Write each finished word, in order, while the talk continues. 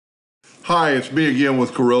Hi, it's me again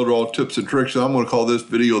with Corel Draw Tips and Tricks. I'm going to call this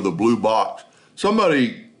video the blue box.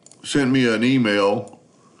 Somebody sent me an email,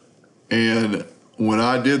 and when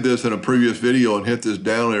I did this in a previous video and hit this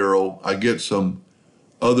down arrow, I get some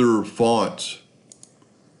other fonts.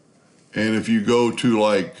 And if you go to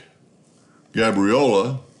like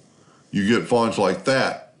Gabriola, you get fonts like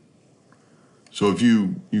that. So if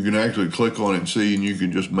you can actually click on it and see, and you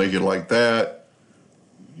can just make it like that.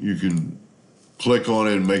 You can click on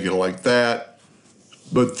it and make it like that.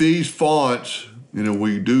 But these fonts,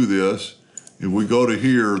 we do this, if we go to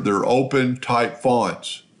here, they're open type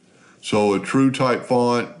fonts. So a true type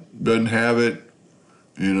font doesn't have it,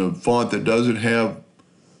 and a font that doesn't have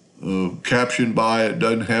caption by it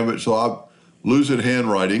doesn't have it. So I lose it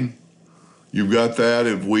handwriting. You've got that.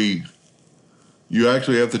 You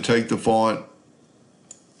actually have to take the font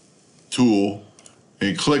tool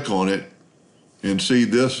and click on it and see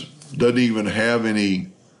this doesn't even have any,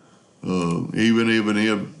 even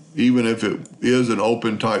if it is an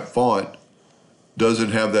open type font,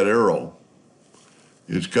 doesn't have that arrow.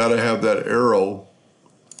 It's got to have that arrow.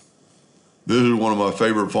 This is one of my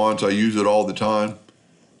favorite fonts. I use it all the time.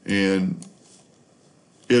 And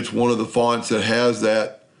it's one of the fonts that has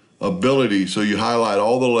that ability. So you highlight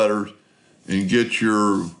all the letters and get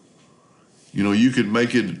your, you can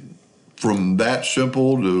make it from that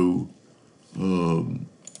simple to,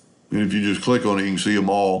 and if you just click on it, you can see them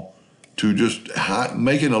all, to just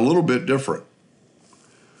making a little bit different.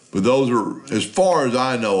 But those are, as far as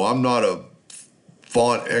I know, I'm not a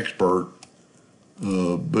font expert,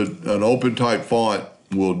 but an open type font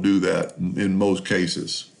will do that in most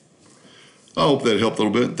cases. I hope that helped a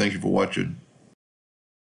little bit. Thank you for watching.